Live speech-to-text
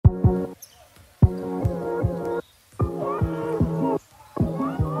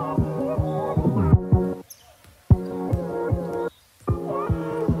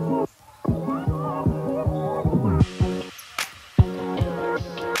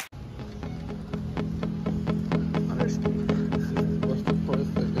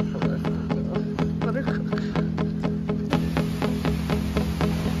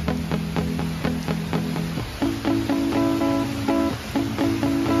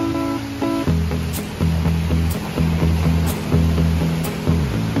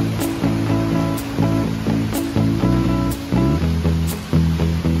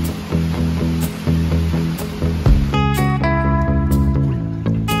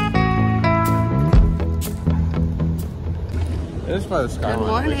It's by the Skyliner. Good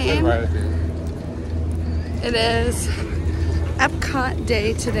morning. It is Epcot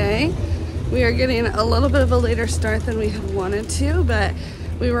day today. We are getting a little bit of a later start than we had wanted to, but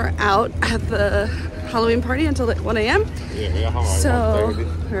we were out at the Halloween party until like 1 a.m. Yeah, we got home So at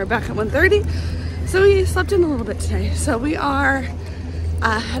 1:30. we were back at 1:30. So we slept in a little bit today. So we are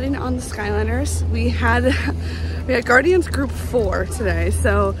heading on the Skyliners. We had Guardians Group 4 today.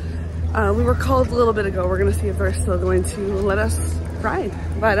 So we were called a little bit ago. We're gonna see if they're still going to let us ride.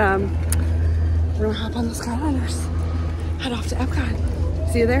 But we're gonna hop on the Skyliners, head off to Epcot.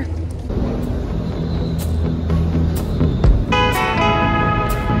 See you there.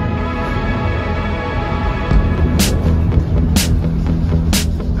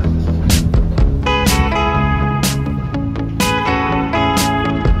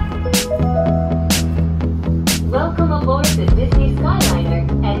 Welcome aboard the Disney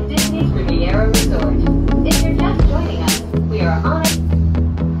Skyliner at Disney's Riviera Resort. If you're just joining us, we are honored.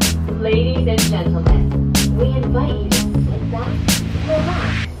 Ladies and gentlemen, we invite you to sit back,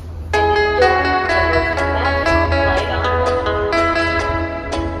 relax, and enjoy the most magical flight on board.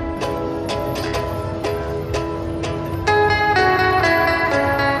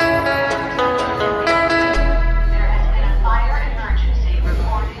 There has been a fire emergency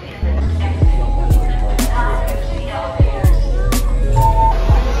reported in the exit. Time to the elevators.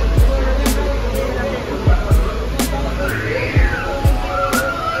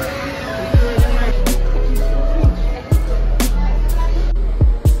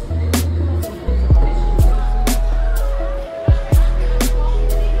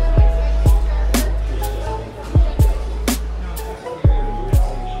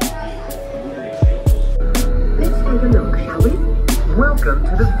 Let's take a look, shall we? Welcome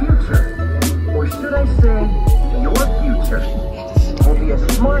to the future. Or should I say, your future will be a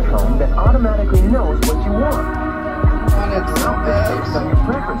smart home that automatically knows what you want. Based on your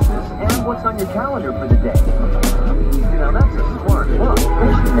preferences and what's on your calendar for the day. Now that's a smart look.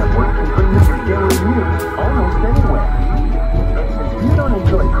 Disney Network can bring you your daily news almost anywhere. And since you don't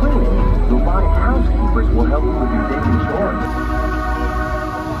enjoy cleaning, robotic housekeepers will help you with your daily chores.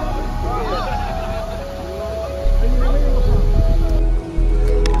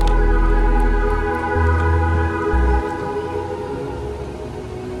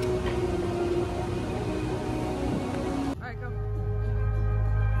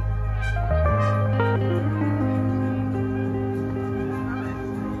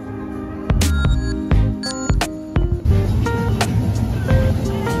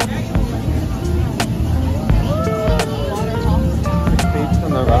 Feet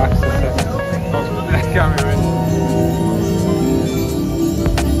on the rocks. That got me right.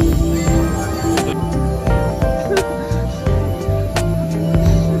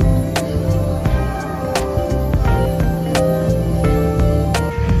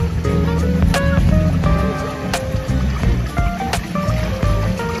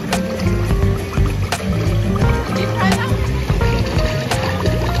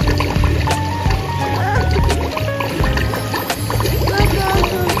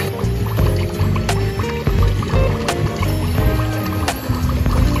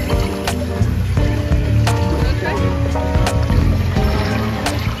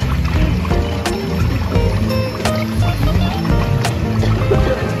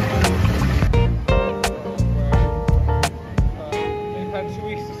 They've had 2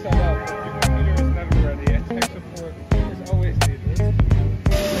 weeks to set up. Your computer is never ready. Tech support is always needed.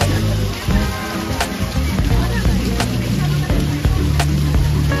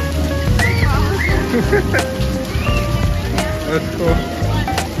 That's cool.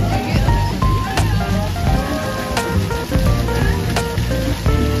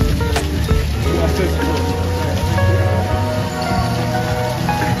 That's just cool.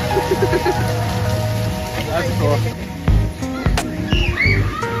 That's cool.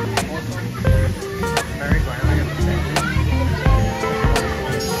 Very glad I got the same.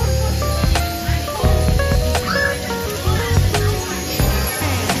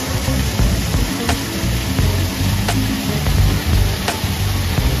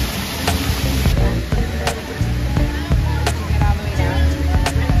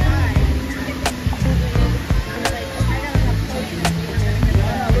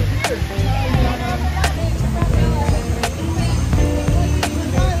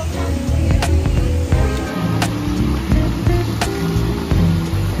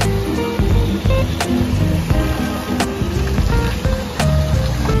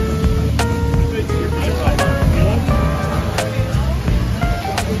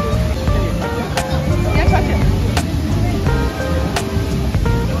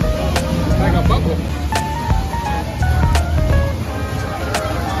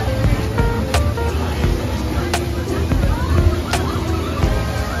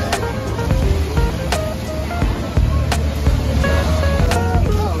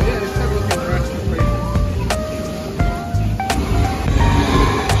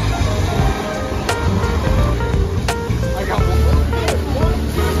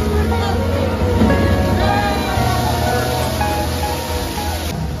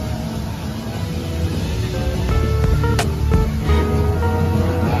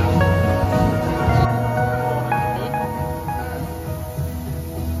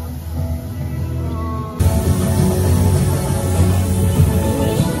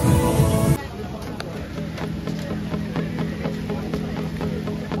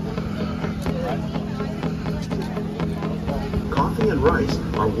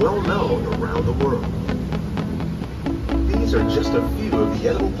 the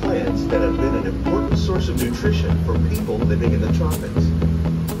edible plants that have been an important source of nutrition for people living in the tropics.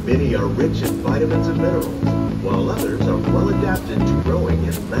 Many are rich in vitamins and minerals, while others are well adapted to growing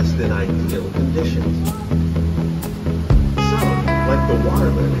in less than ideal conditions. Some, like the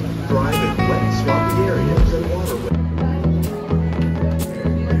water lily, thrive in wet, swampy areas and waterways.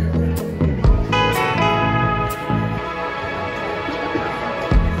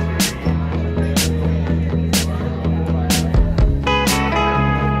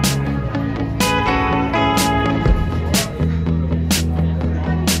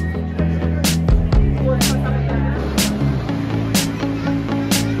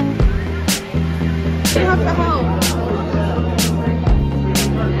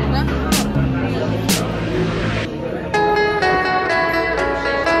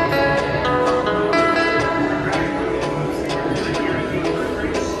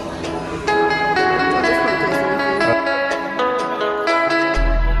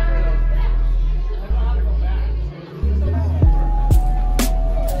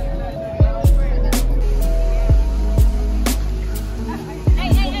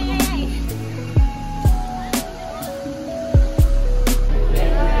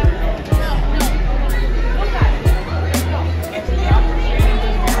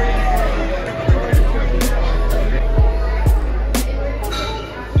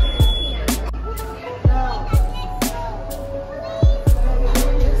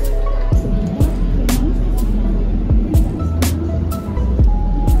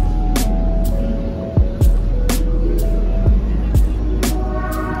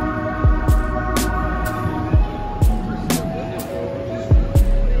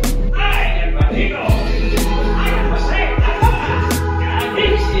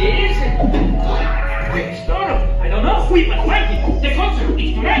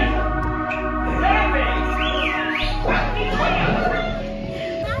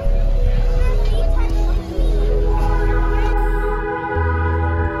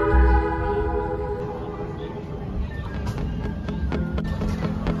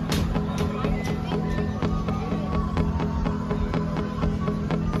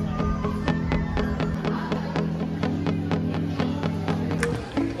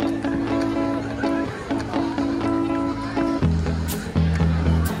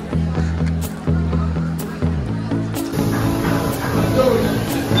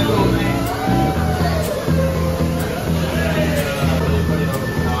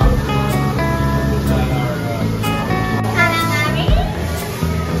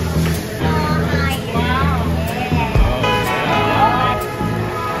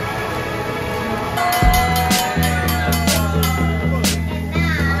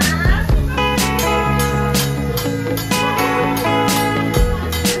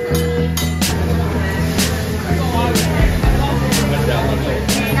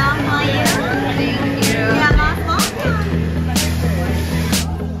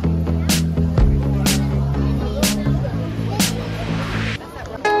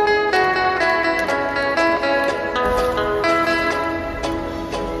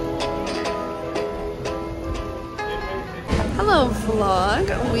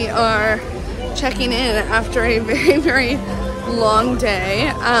 Vlog. We are checking in after a very long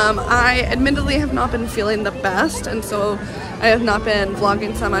day. I admittedly have not been feeling the best, and so I have not been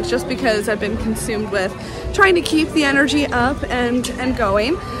vlogging so much just because I've been consumed with trying to keep the energy up and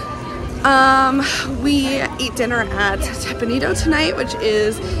going. We ate dinner at Teppan Edo tonight, which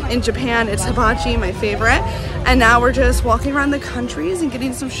is in Japan. It's hibachi, my favorite. And now we're just walking around the countries and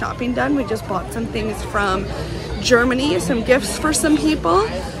getting some shopping done. We just bought some things from Germany, some gifts for some people.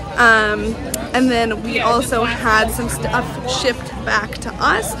 And then we also had some stuff shipped back to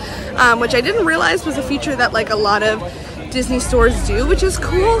us, which I didn't realize was a feature that like a lot of Disney stores do, which is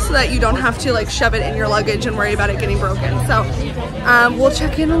cool, so that you don't have to like shove it in your luggage and worry about it getting broken. So we'll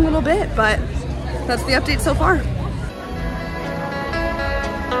check in a little bit, but that's the update so far.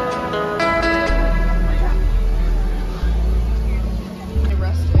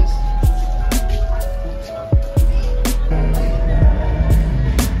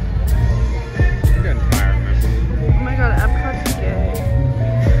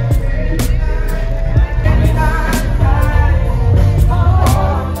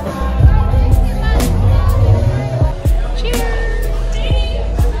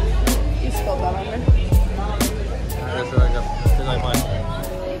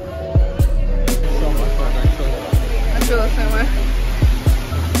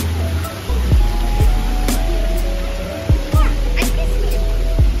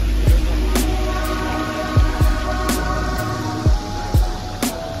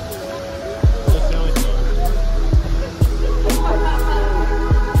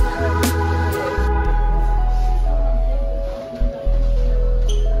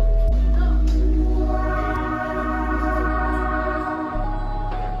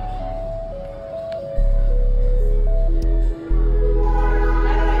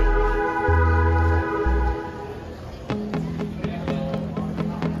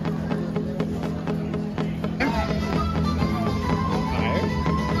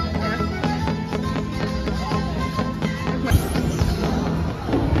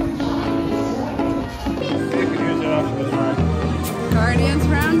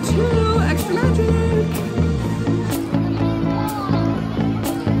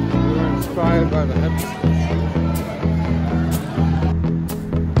 grab by the hip.